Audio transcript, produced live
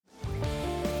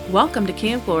Welcome to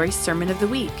King of Glory's Sermon of the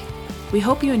Week. We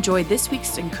hope you enjoyed this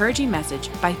week's encouraging message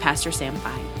by Pastor Sam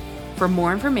Fine. For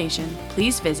more information,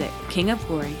 please visit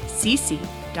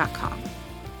kingofglorycc.com.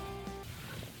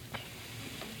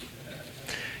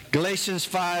 Galatians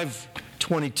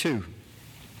 5:22.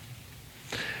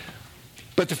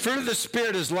 But the fruit of the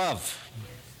Spirit is love,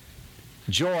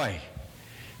 joy,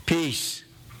 peace,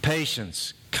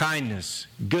 patience, kindness,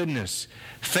 goodness,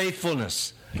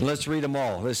 faithfulness. Let's read them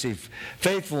all. Let's see.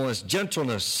 Faithfulness,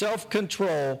 gentleness,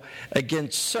 self-control.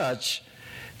 Against such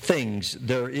things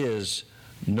there is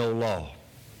no law.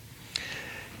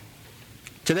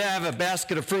 Today I have a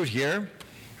basket of fruit here,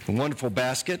 a wonderful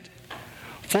basket,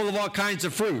 full of all kinds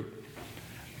of fruit.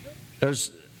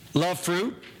 There's love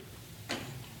fruit,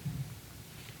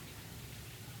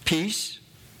 peace,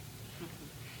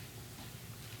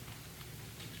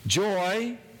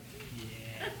 joy,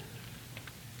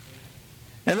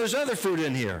 and there's other fruit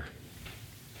in here.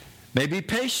 Maybe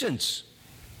patience,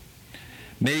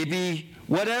 maybe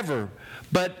whatever.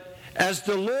 But as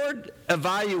the Lord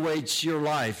evaluates your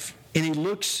life and He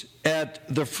looks at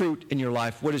the fruit in your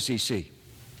life, what does He see?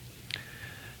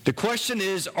 The question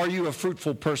is, are you a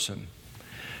fruitful person?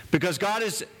 Because God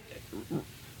is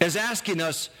asking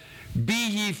us, be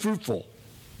ye fruitful.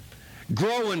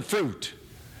 Grow in fruit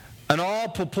in all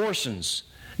proportions,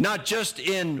 not just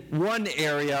in one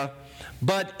area,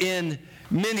 but in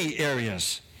many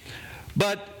areas.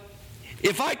 But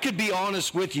if I could be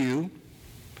honest with you,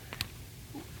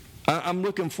 I'm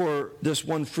looking for this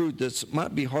one fruit that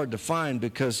might be hard to find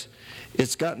because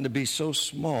it's gotten to be so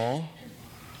small.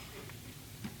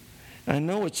 I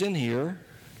know it's in here.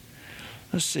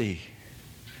 Let's see.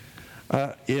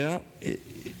 I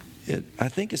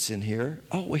think it's in here.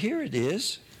 Oh, well, here it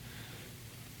is.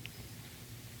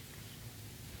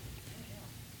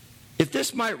 If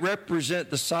this might represent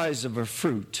the size of a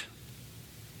fruit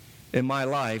in my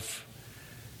life,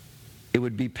 it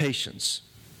would be patience.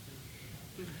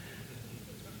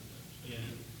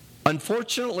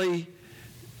 Unfortunately,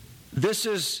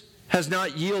 this has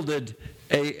not yielded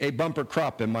a bumper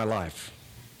crop in my life.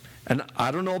 And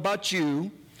I don't know about you,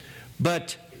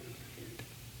 but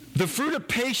the fruit of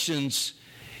patience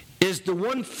is the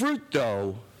one fruit,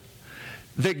 though,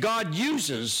 that God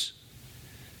uses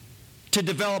to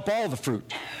develop all the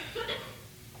fruit.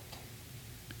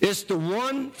 It's the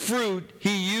one fruit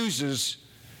He uses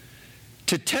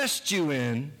to test you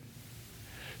in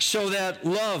so that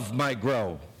love might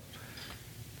grow,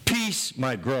 peace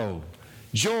might grow,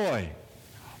 joy,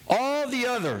 all the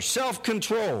other,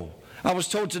 self-control. I was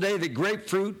told today that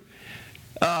grapefruit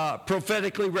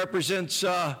prophetically represents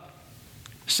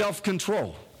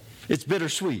self-control. It's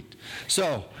bittersweet.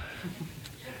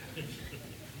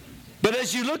 But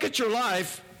as you look at your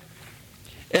life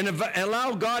and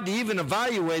allow God to even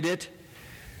evaluate it,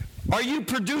 are you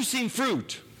producing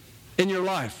fruit in your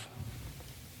life?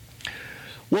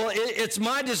 Well, it's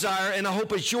my desire, and I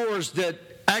hope it's yours, that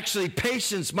actually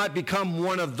patience might become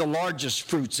one of the largest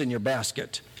fruits in your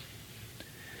basket.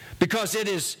 Because it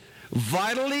is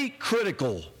vitally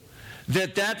critical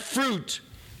that fruit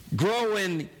grow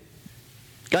in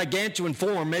gargantuan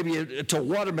form, maybe to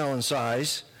watermelon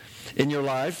size in your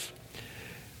life.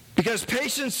 Because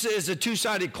patience is a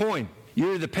two-sided coin.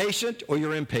 You're either patient or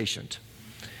you're impatient.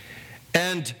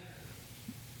 And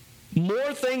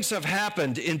more things have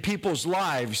happened in people's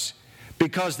lives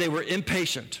because they were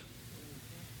impatient.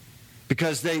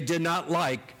 Because they did not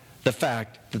like the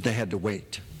fact that they had to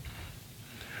wait.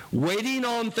 Waiting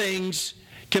on things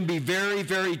can be very,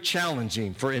 very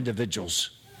challenging for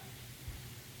individuals.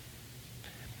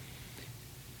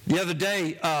 The other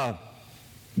day,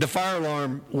 the fire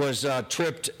alarm was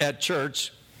tripped at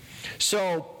church.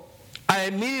 So I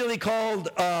immediately called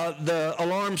the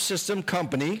alarm system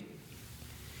company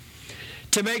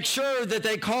to make sure that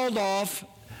they called off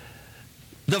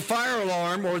the fire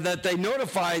alarm, or that they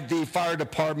notified the fire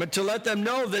department to let them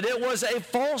know that it was a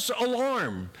false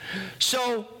alarm.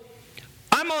 So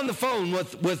I'm on the phone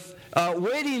with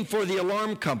waiting for the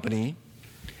alarm company,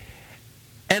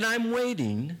 and I'm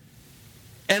waiting,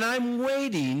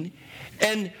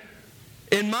 and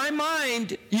in my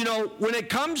mind, when it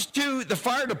comes to the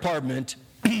fire department,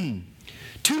 2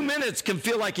 minutes can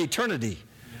feel like eternity.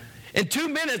 In 2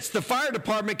 minutes, the fire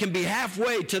department can be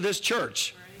halfway to this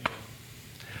church.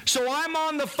 So I'm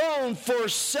on the phone for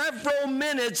several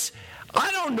minutes.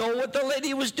 I don't know what the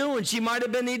lady was doing. She might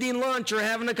have been eating lunch or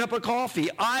having a cup of coffee.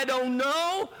 I don't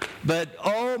know. But,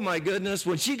 oh my goodness,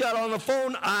 when she got on the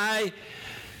phone, I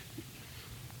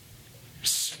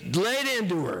laid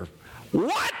into her.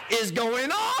 what is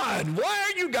going on?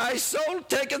 Why are you guys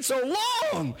taking so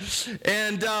long?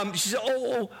 And she said,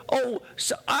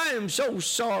 so I am so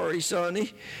sorry,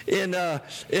 Sonny. And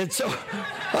so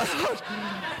I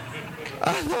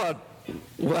thought,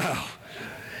 wow.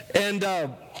 And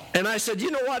I said,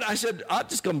 you know what? I said, I'm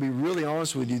just going to be really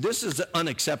honest with you. This is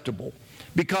unacceptable,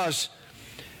 because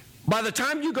by the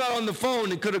time you got on the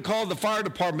phone and could have called the fire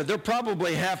department, they're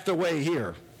probably half the way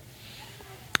here.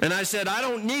 And I said, I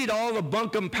don't need all the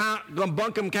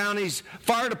Buncombe County's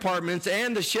fire departments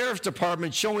and the sheriff's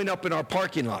department showing up in our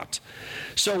parking lot.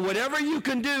 So whatever you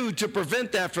can do to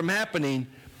prevent that from happening,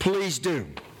 please do.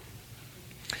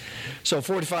 So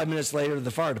 45 minutes later,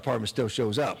 the fire department still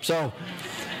shows up. So,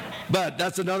 but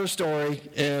that's another story,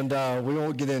 and we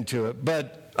won't get into it.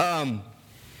 But, having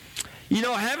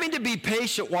to be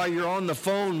patient while you're on the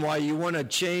phone, while you want to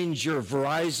change your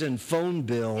Verizon phone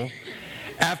bill,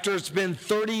 after it's been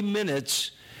 30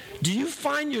 minutes, do you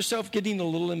find yourself getting a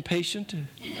little impatient?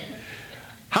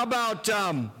 How about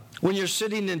when you're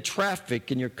sitting in traffic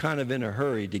and you're kind of in a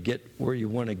hurry to get where you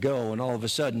want to go, and all of a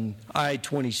sudden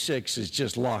I-26 is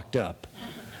just locked up?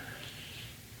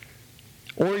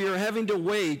 Or you're having to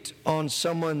wait on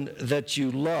someone that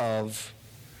you love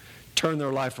turn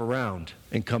their life around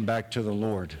and come back to the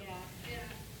Lord.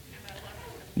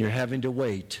 You're having to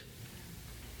wait.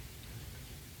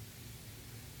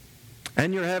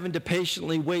 And you're having to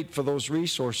patiently wait for those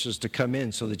resources to come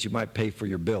in so that you might pay for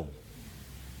your bill.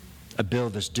 A bill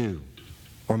that's due,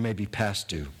 or maybe past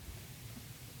due.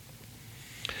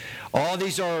 All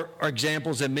these are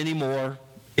examples and many more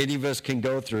any of us can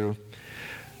go through.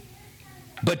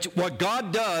 But what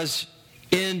God does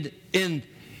in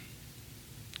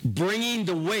bringing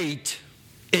the weight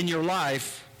in your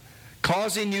life,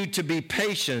 causing you to be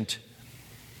patient,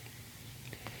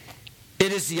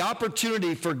 it is the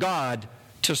opportunity for God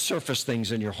to surface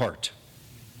things in your heart.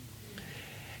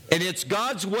 And it's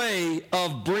God's way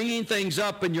of bringing things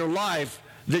up in your life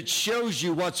that shows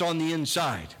you what's on the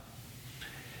inside.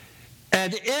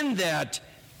 And in that,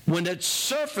 when it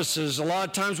surfaces, a lot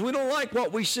of times we don't like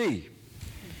what we see.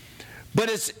 But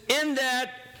it's in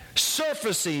that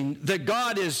surfacing that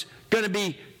God is going to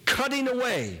be cutting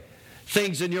away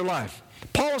things in your life.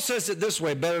 Paul says it this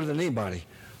way better than anybody.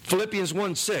 Philippians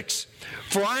 1:6.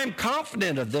 For I am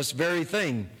confident of this very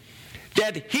thing,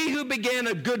 that he who began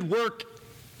a good work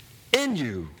in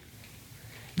you,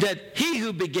 that he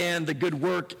who began the good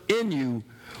work in you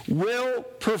will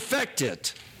perfect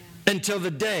it until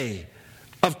the day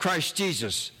of Christ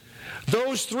Jesus.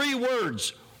 Those three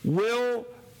words, will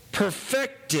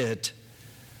perfect it,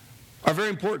 are very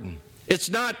important. It's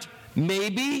not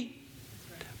maybe,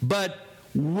 but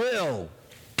will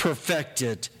perfect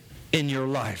it in your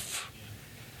life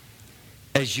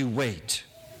as you wait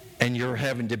and you're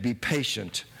having to be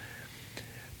patient.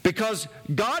 Because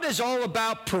God is all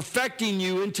about perfecting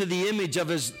you into the image of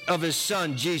his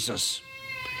Son, Jesus.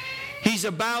 He's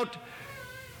about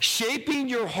shaping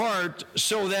your heart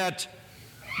so that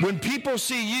when people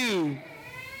see you,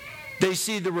 they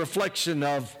see the reflection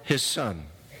of his Son.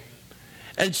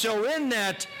 And so in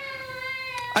that,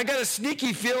 I got a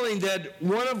sneaky feeling that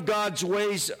one of God's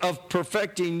ways of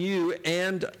perfecting you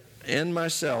and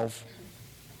myself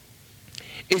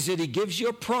is that he gives you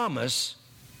a promise,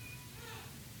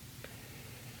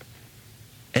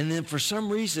 and then for some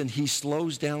reason he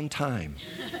slows down time.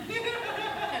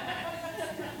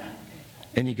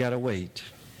 And you got to wait.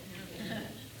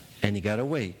 And you got to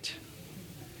wait.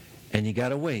 And you got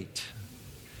to wait.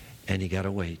 And you got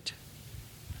to wait.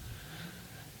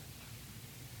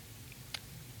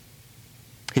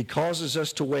 He causes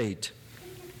us to wait.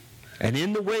 And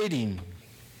in the waiting,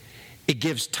 it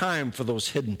gives time for those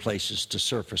hidden places to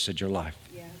surface in your life.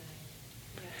 Yeah.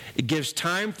 Yeah. It gives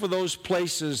time for those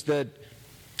places that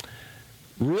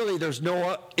really there's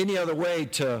no any other way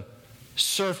to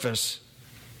surface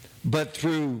but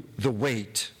through the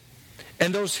wait.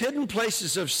 And those hidden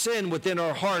places of sin within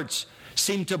our hearts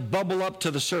seem to bubble up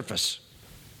to the surface.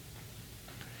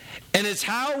 And it's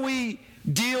how we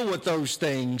deal with those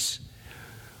things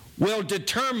will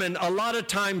determine a lot of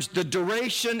times the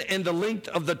duration and the length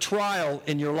of the trial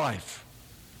in your life.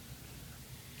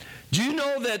 Do you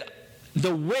know that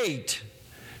the wait,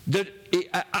 that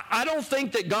I don't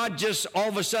think that God just all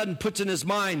of a sudden puts in his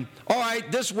mind, all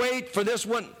right, this wait for this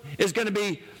one is going to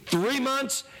be 3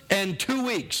 months and 2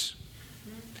 weeks.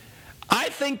 I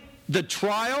think the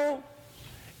trial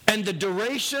and the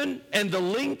duration and the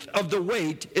length of the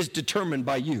wait is determined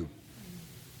by you.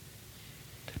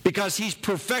 Because he's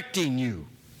perfecting you.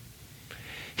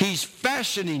 He's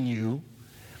fashioning you.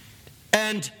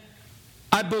 And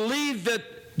I believe that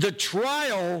the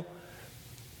trial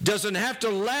doesn't have to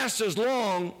last as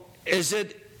long as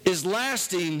it is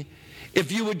lasting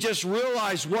if you would just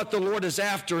realize what the Lord is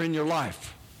after in your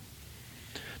life.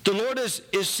 The Lord is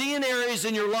seeing areas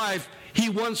in your life He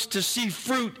wants to see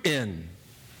fruit in.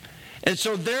 And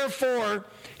so therefore,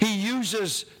 He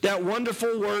uses that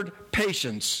wonderful word,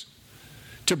 patience,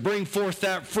 to bring forth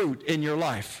that fruit in your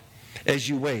life as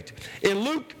you wait. In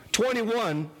Luke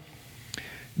 21,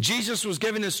 Jesus was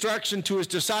giving instruction to His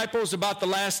disciples about the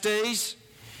last days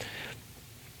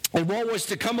and what was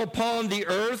to come upon the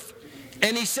earth.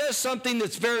 And He says something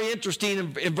that's very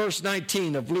interesting in verse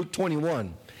 19 of Luke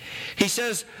 21. He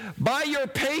says, by your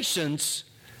patience,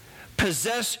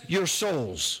 possess your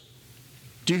souls.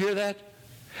 Do you hear that?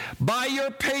 By your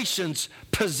patience,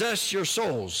 possess your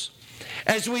souls.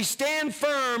 As we stand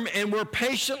firm and we're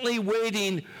patiently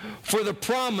waiting for the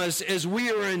promise as we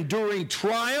are enduring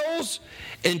trials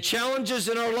and challenges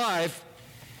in our life,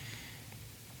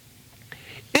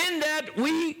 in that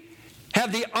we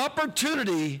have the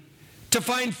opportunity to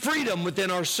find freedom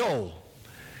within our soul,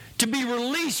 to be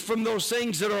released from those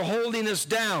things that are holding us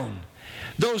down,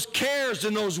 those cares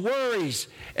and those worries,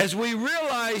 as we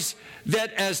realize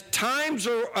that as times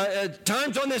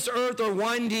on this earth are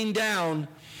winding down,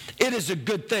 it is a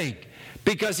good thing,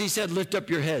 because He said, lift up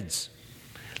your heads.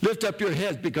 Lift up your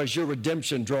heads because your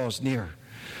redemption draws near.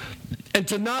 And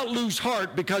to not lose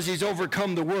heart because He's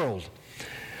overcome the world.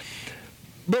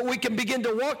 But we can begin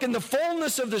to walk in the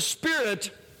fullness of the Spirit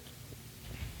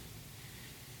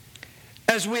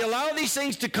as we allow these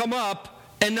things to come up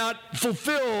and not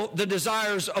fulfill the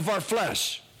desires of our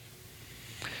flesh.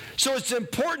 So it's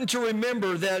important to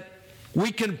remember that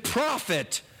we can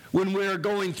profit when we are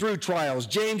going through trials.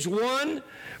 James 1,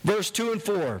 verse 2 and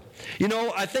 4. You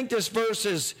know, I think this verse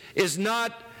is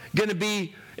not going to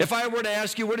be, if I were to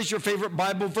ask you, what is your favorite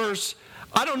Bible verse?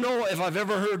 I don't know if I've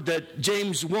ever heard that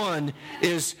James 1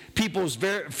 is people's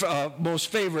most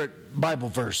favorite Bible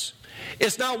verse.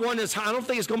 It's not one that's, I don't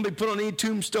think it's going to be put on any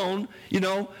tombstone, you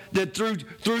know, that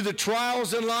through the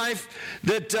trials in life,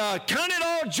 that count it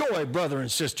all joy, brother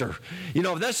and sister. You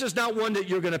know, that's just not one that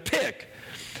you're going to pick.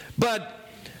 But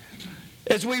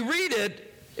as we read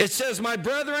it, it says, my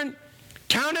brethren,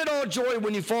 count it all joy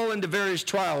when you fall into various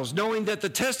trials, knowing that the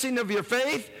testing of your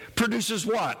faith produces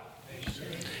what?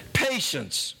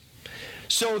 Patience.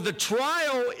 So the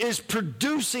trial is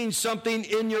producing something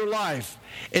in your life,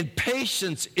 and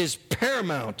patience is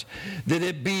paramount that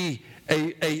it be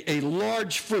a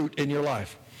large fruit in your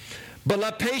life. But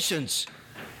let patience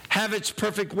have its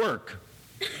perfect work,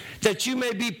 that you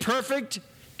may be perfect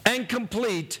and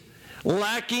complete,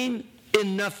 lacking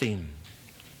in nothing.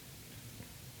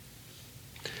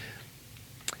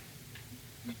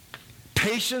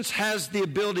 Patience has the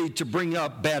ability to bring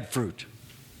up bad fruit.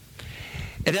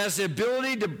 It has the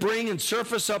ability to bring and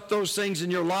surface up those things in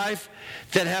your life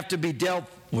that have to be dealt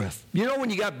with. You know,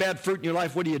 when you got bad fruit in your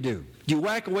life, what do? Do you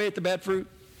whack away at the bad fruit?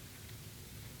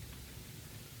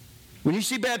 When you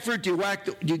see bad fruit, do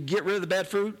you get rid of the bad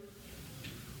fruit?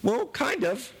 Well, kind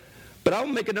of. But I'll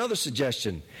make another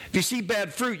suggestion. If you see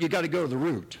bad fruit, you got to go to the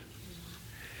root.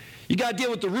 You got to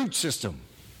deal with the root system.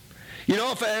 You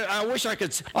know, if I wish I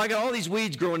could, I got all these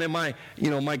weeds growing in my,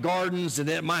 my gardens and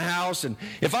at my house, and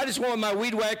if I just wanted my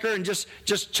weed whacker and just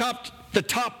chopped the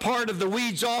top part of the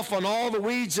weeds off on all the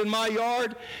weeds in my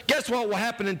yard, guess what will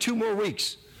happen in 2 more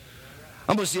weeks?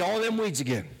 I'm going to see all them weeds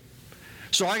again.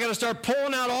 So I got to start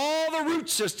pulling out all the root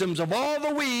systems of all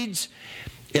the weeds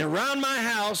around my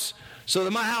house so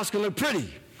that my house can look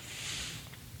pretty.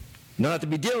 Not have to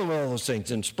be dealing with all those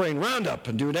things and spraying Roundup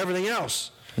and doing everything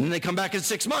else. And then they come back in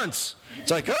 6 months. It's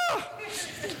like,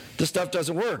 this stuff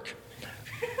doesn't work.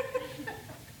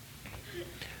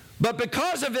 But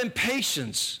because of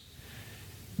impatience,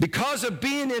 because of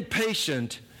being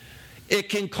impatient, it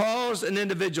can cause an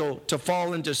individual to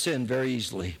fall into sin very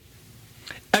easily.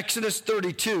 Exodus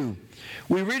 32,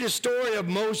 we read a story of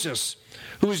Moses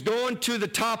who was going to the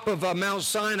top of Mount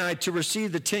Sinai to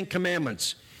receive the 10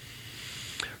 Commandments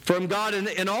from God,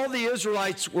 and all the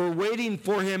Israelites were waiting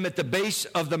for him at the base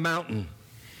of the mountain.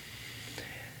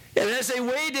 And as they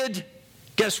waited,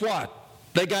 guess what?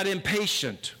 They got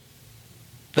impatient.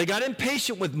 They got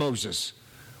impatient with Moses.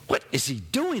 What is he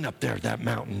doing up there at that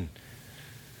mountain?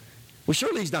 Well,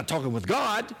 surely he's not talking with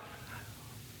God.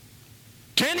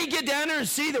 Can he get down there and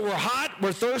see that we're hot,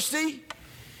 we're thirsty?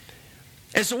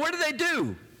 And so what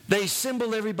do? They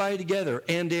assembled everybody together,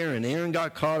 and Aaron. Aaron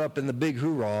got caught up in the big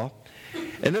hoorah.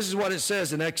 And this is what it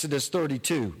says in Exodus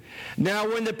 32. Now,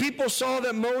 when the people saw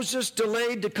that Moses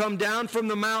delayed to come down from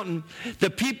the mountain, the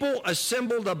people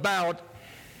assembled about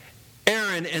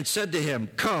Aaron and said to him,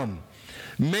 come,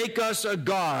 Make us a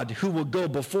God who will go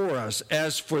before us.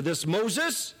 As for this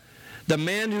Moses, the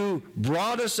man who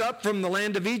brought us up from the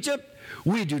land of Egypt,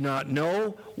 we do not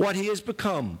know what he has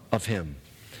become of him."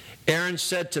 Aaron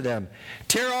said to them,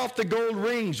 "Tear off the gold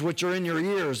rings which are in your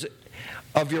ears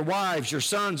of your wives, your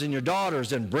sons, and your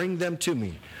daughters, and bring them to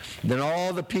me." Then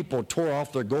all the people tore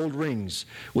off their gold rings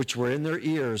which were in their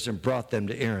ears and brought them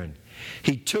to Aaron.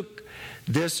 He took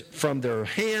this from their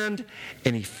hand,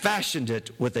 and he fashioned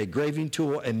it with a graving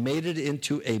tool and made it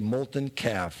into a molten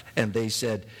calf. And they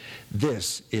said,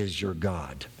 "This is your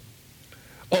God,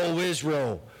 O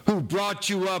Israel, who brought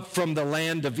you up from the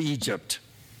land of Egypt."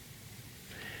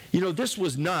 You know, this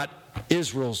was not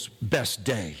Israel's best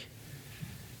day.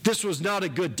 This was not a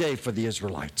good day for the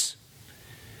Israelites.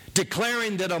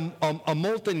 Declaring that a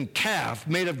molten calf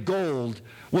made of gold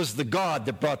was the God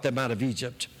that brought them out of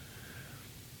Egypt.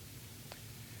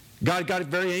 God got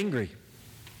very angry,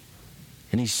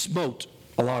 and he smote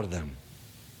a lot of them.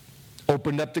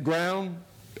 Opened up the ground,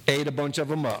 ate a bunch of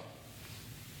them up.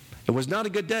 It was not a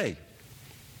good day.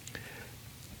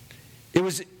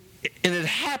 And it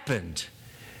happened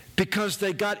because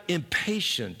they got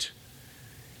impatient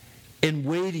in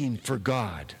waiting for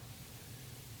God,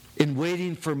 in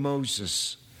waiting for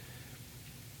Moses.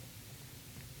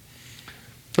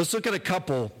 Let's look at a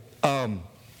couple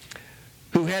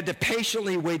who had to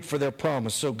patiently wait for their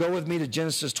promise. So go with me to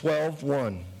Genesis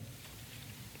 12:1.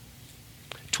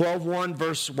 12:1,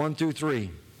 verse 1 through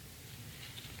 3.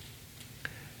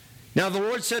 Now the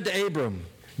Lord said to Abram,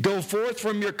 "Go forth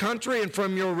from your country and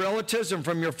from your relatives and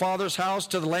from your father's house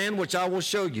to the land which I will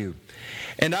show you.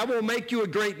 And I will make you a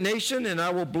great nation, and I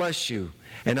will bless you,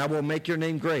 and I will make your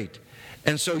name great.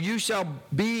 And so you shall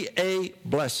be a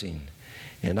blessing.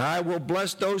 And I will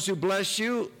bless those who bless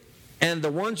you, and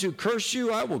the ones who curse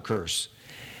you I will curse.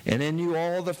 And in you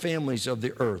all the families of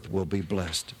the earth will be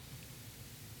blessed."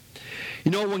 You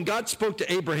know, when God spoke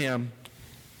to Abraham,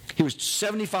 he was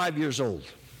 75 years old.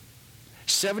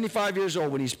 75 years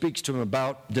old when he speaks to him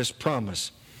about this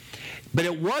promise. But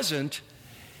it wasn't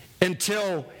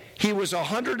until he was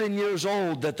 100 years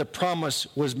old that the promise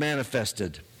was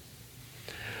manifested.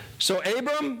 So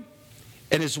Abram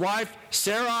and his wife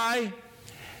Sarai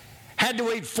had to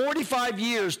wait 45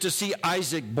 years to see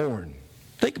Isaac born.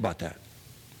 Think about that.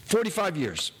 45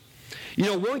 years. You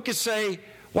know, one could say,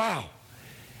 wow,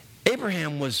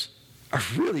 Abraham was a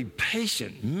really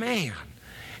patient man.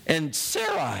 And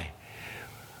Sarai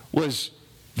was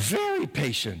very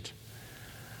patient.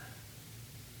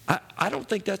 I don't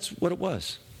think that's what it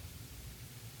was.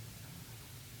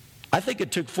 I think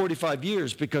it took 45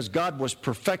 years because God was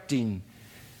perfecting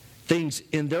things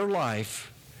in their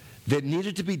life that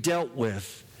needed to be dealt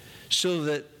with so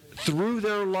that through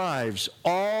their lives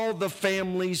all the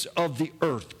families of the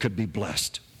earth could be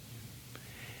blessed.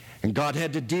 And God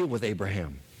had to deal with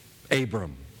Abram,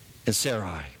 and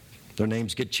Sarai. Their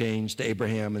names get changed to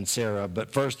Abraham and Sarah,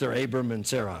 but first they're Abram and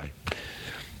Sarai.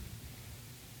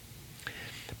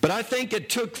 But I think it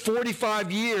took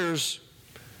 45 years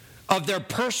of their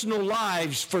personal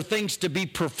lives for things to be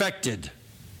perfected,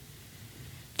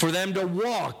 for them to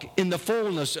walk in the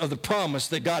fullness of the promise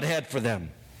that God had for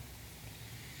them.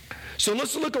 So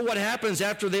let's look at what happens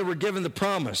after they were given the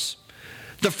promise.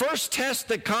 The first test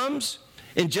that comes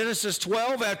in Genesis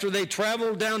 12 after they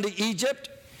traveled down to Egypt,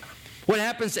 what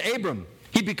happens to Abram?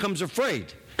 He becomes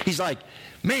afraid. He's like,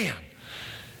 man,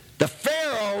 the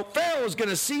Pharaoh's going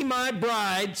to see my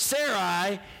bride,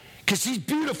 Sarai, because she's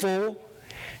beautiful,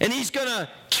 and he's going to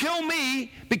kill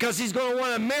me because he's going to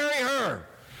want to marry her.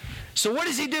 So what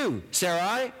does he do?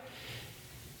 Sarai,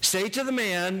 say to the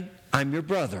man, I'm your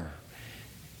brother.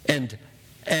 And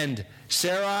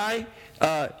Sarai,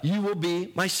 you will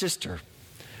be my sister.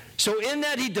 So in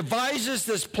that he devises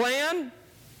this plan,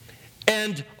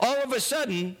 and all of a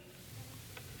sudden,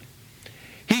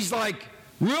 he's like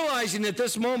realizing at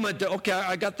this moment that, okay,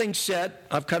 I got things set.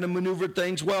 I've kind of maneuvered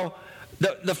things. Well,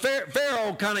 the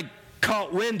Pharaoh kind of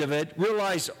caught wind of it,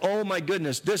 realized, oh my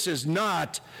goodness, this is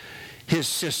not his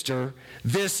sister.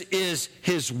 This is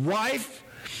his wife.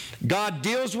 God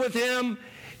deals with him,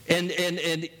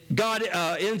 and God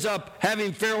ends up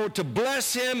having Pharaoh to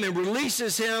bless him and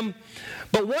releases him.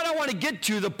 But what I want to get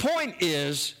to, the point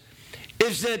is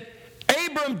that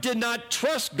Abram did not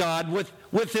trust God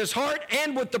with his heart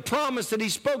and with the promise that he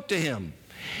spoke to him.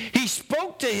 He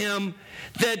spoke to him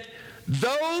that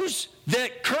those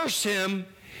that curse him,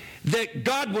 that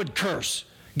God would curse.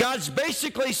 God's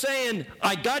basically saying,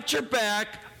 I got your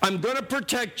back. I'm going to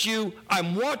protect you.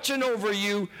 I'm watching over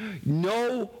you.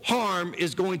 No harm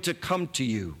is going to come to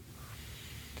you.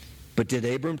 But did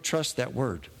Abram trust that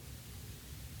word?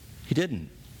 He didn't.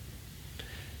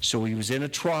 So he was in a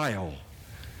trial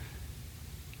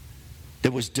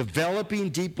that was developing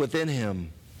deep within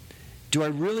him. Do I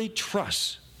really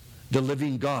trust the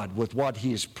living God with what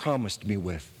he has promised me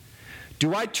with?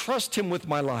 Do I trust him with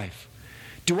my life?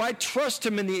 Do I trust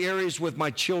him in the areas with my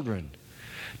children?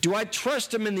 Do I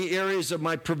trust him in the areas of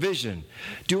my provision?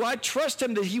 Do I trust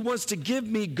him that he wants to give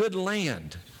me good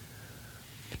land?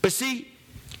 But see,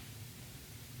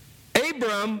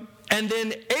 Abram and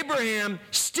then Abraham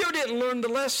still didn't learn the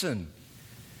lesson.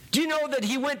 Do you know that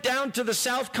he went down to the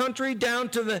south country, down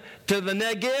to the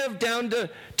Negev, down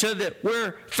to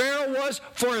where Pharaoh was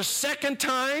for a second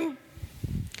time?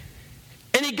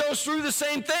 And he goes through the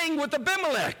same thing with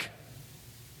Abimelech.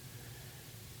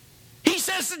 He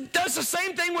does the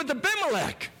same thing with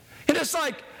Abimelech. And it's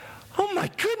like, oh my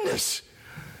goodness.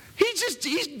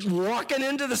 He's walking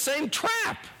into the same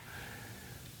trap.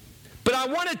 But I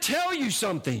want to tell you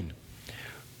something.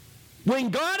 When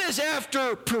God is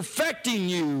after perfecting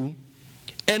you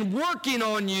and working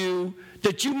on you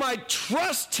that you might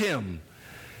trust him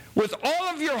with all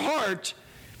of your heart,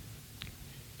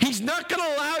 he's not going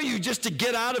to allow you just to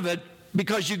get out of it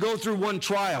because you go through one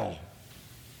trial.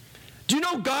 Do you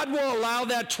know God will allow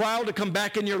that trial to come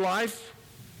back in your life?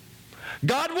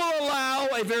 God will allow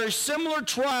a very similar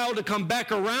trial to come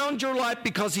back around your life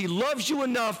because he loves you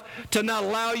enough to not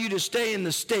allow you to stay in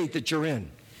the state that you're in.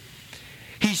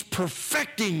 He's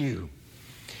perfecting you.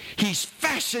 He's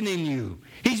fashioning you.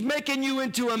 He's making you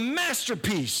into a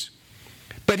masterpiece.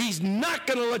 But he's not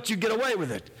going to let you get away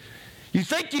with it. You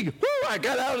think I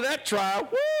got out of that trial.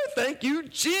 Woo, thank you,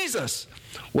 Jesus.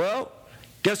 Well,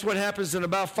 guess what happens in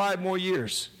about 5 more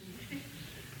years?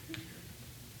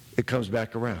 It comes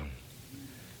back around.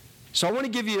 So I want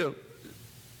to give you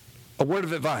a word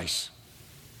of advice.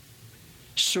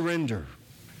 Surrender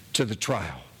to the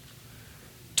trial,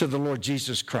 to the Lord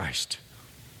Jesus Christ,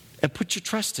 and put your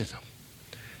trust in him.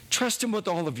 Trust him with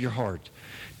all of your heart.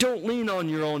 Don't lean on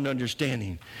your own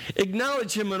understanding.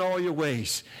 Acknowledge him in all your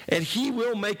ways, and he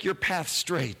will make your path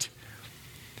straight.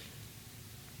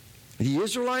 The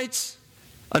Israelites,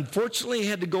 unfortunately,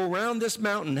 had to go around this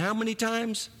mountain how many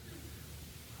times?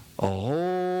 A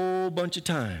whole bunch of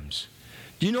times.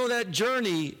 Do you know that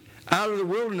journey out of the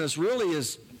wilderness really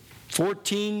is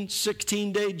 14,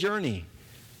 16-day journey?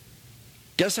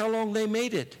 Guess how long they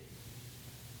made it?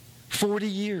 40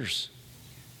 years.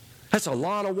 That's a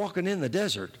lot of walking in the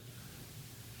desert.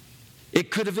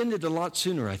 It could have ended a lot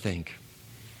sooner, I think.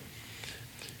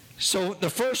 So the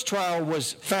first trial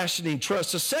was fashioning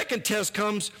trust. The second test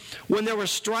comes when there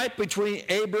was strife between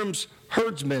Abram's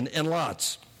herdsmen and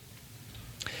Lot's.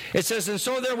 It says, and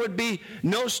so there would be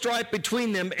no strife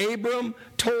between them. Abram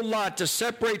told Lot to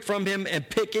separate from him and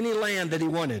pick any land that he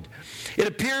wanted. It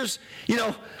appears,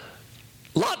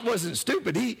 Lot wasn't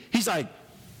stupid. He's like,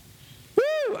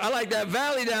 woo, I like that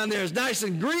valley down there. It's nice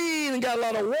and green and got a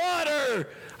lot of water.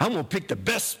 I'm going to pick the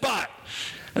best spot.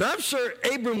 And I'm sure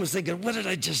Abram was thinking, what did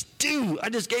I just do? I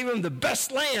just gave him the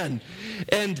best land.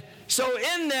 And so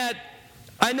in that,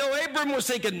 I know Abram was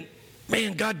thinking,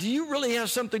 man, God, do you really have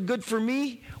something good for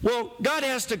me? Well, God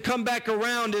has to come back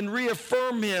around and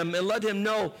reaffirm him and let him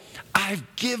know, I've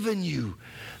given you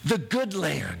the good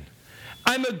land.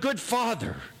 I'm a good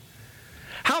father.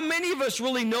 How many of us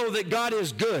really know that God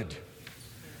is good?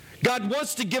 God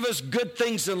wants to give us good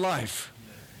things in life.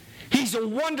 He's a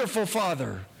wonderful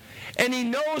father, and he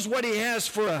knows what he has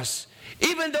for us.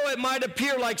 Even though it might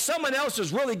appear like someone else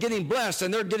is really getting blessed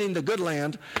and they're getting the good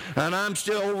land, and I'm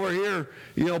still over here,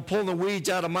 pulling the weeds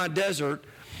out of my desert,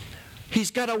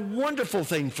 he's got a wonderful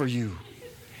thing for you.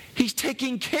 He's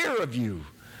taking care of you.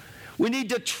 We need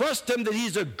to trust him that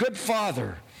he's a good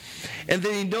father and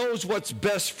that he knows what's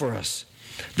best for us.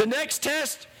 The next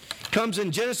test comes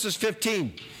in Genesis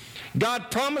 15.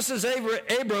 God promises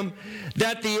Abram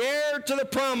that the heir to the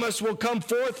promise will come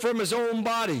forth from his own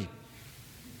body.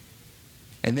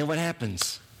 And then what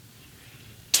happens?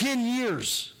 10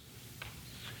 years.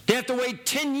 They have to wait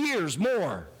 10 years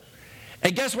more.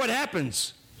 And guess what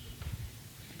happens?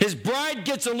 His bride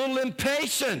gets a little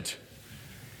impatient.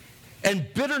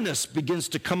 And bitterness begins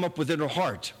to come up within her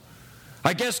heart.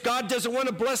 I guess God doesn't want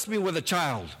to bless me with a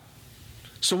child.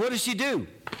 So what does she do?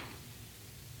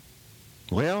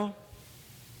 Well,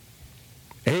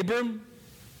 Abram,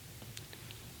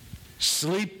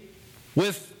 sleep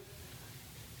with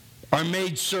our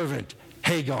maidservant,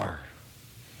 Hagar.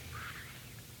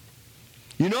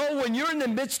 When you're in the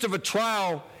midst of a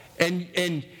trial and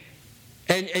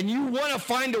you want to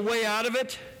find a way out of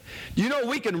it,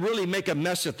 we can really make a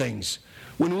mess of things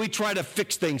when we try to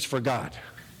fix things for God.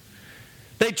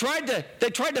 They tried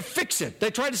to fix it.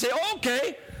 They tried to say,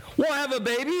 okay, we'll have a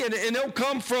baby and it'll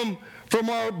come from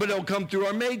but it'll come through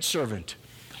our maidservant.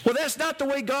 Well, that's not the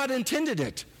way God intended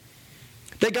it.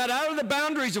 They got out of the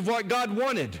boundaries of what God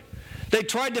wanted. They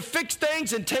tried to fix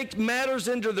things and take matters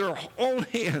into their own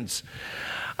hands.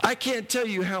 I can't tell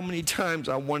you how many times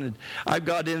I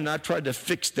got in and I tried to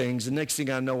fix things, and next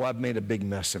thing I know, I've made a big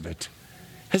mess of it.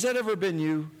 Has that ever been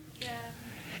you? Yeah.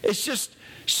 It's just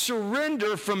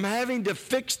surrender from having to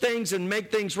fix things and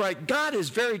make things right. God is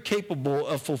very capable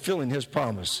of fulfilling his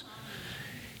promise.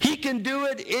 He can do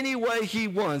it any way he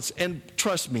wants, and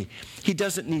trust me, he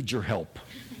doesn't need your help.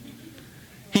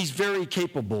 He's very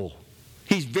capable.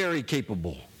 He's very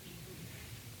capable.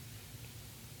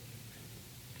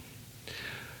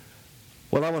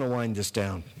 Well, I want to wind this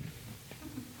down.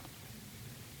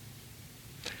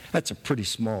 That's a pretty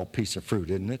small piece of fruit,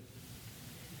 isn't it?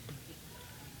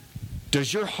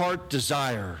 Does your heart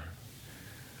desire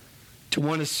to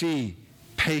want to see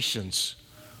patience,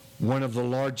 one of the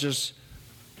largest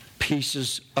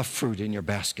pieces of fruit in your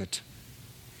basket?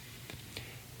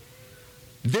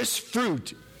 This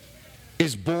fruit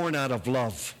is born out of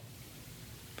love.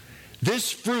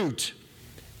 This fruit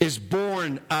is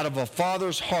born out of a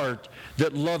father's heart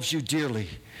that loves you dearly.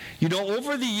 You know,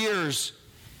 over the years,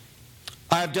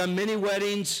 I've done many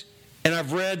weddings, and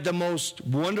I've read the most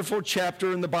wonderful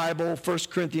chapter in the Bible, 1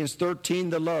 Corinthians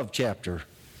 13, the love chapter.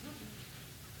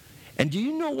 And do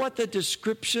you know what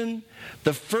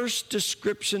the first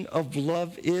description of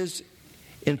love is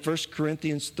in 1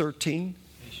 Corinthians 13?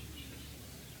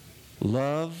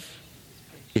 Love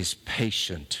is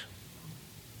patient.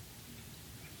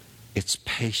 It's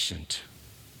patient.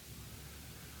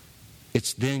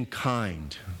 It's then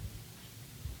kind.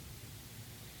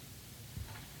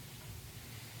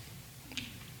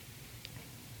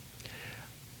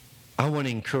 I want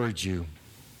to encourage you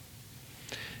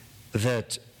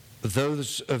that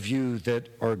those of you that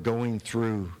are going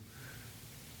through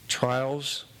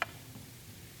trials,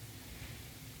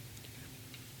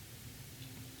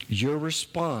 your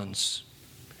response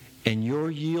and your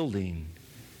yielding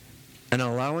and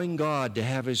allowing God to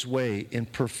have his way in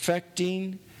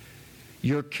perfecting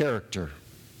your character,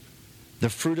 the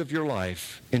fruit of your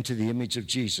life into the image of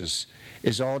Jesus,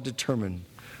 is all determined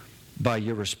by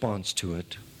your response to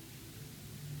it.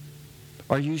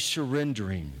 Are you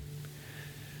surrendering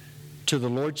to the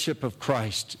lordship of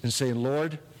Christ and saying,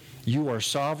 Lord, you are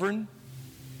sovereign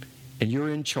and you're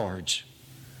in charge,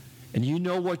 and you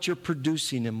know what you're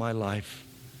producing in my life.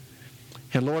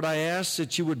 And Lord, I ask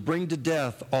that you would bring to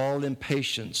death all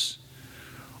impatience,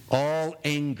 all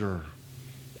anger,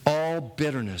 all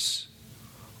bitterness,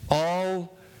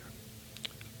 all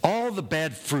the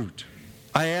bad fruit.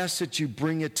 I ask that you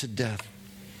bring it to death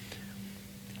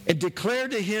and declare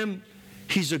to him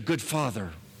he's a good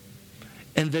father,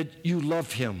 and that you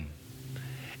love him,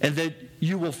 and that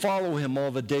you will follow him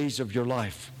all the days of your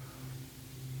life.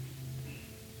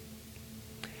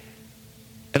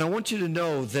 And I want you to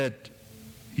know that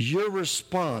your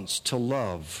response to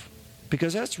love,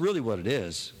 because that's really what it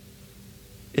is,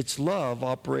 it's love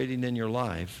operating in your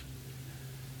life.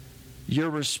 Your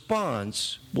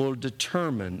response will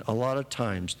determine a lot of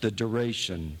times the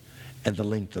duration and the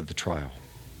length of the trial.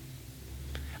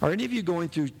 Are any of you going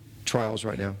through trials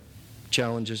right now?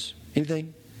 Challenges?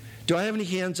 Anything? Do I have any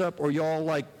hands up, or y'all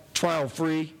like trial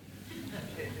free?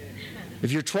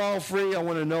 If you're trial free, I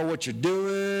want to know what you're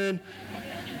doing.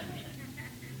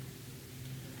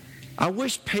 I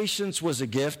wish patience was a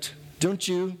gift, don't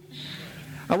you?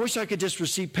 I wish I could just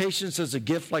receive patience as a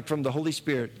gift, like from the Holy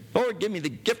Spirit. Lord, give me the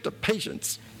gift of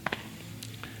patience.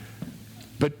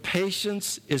 But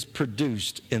patience is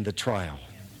produced in the trial.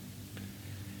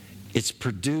 It's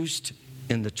produced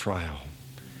in the trial.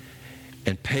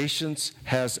 And patience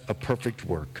has a perfect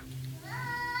work.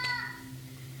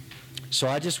 So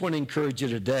I just want to encourage you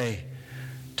today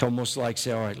to almost like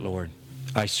say, all right, Lord,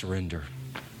 I surrender.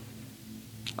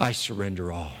 I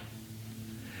surrender all.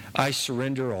 I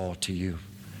surrender all to you.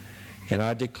 And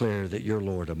I declare that you're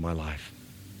Lord of my life.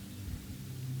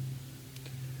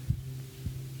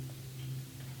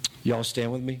 Y'all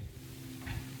stand with me?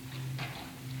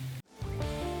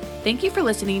 Thank you for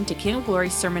listening to King of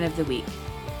Glory's Sermon of the Week.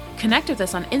 Connect with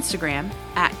us on Instagram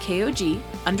at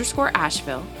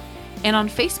KOG_Asheville and on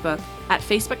Facebook at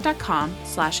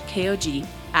facebook.com/KOG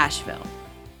Asheville.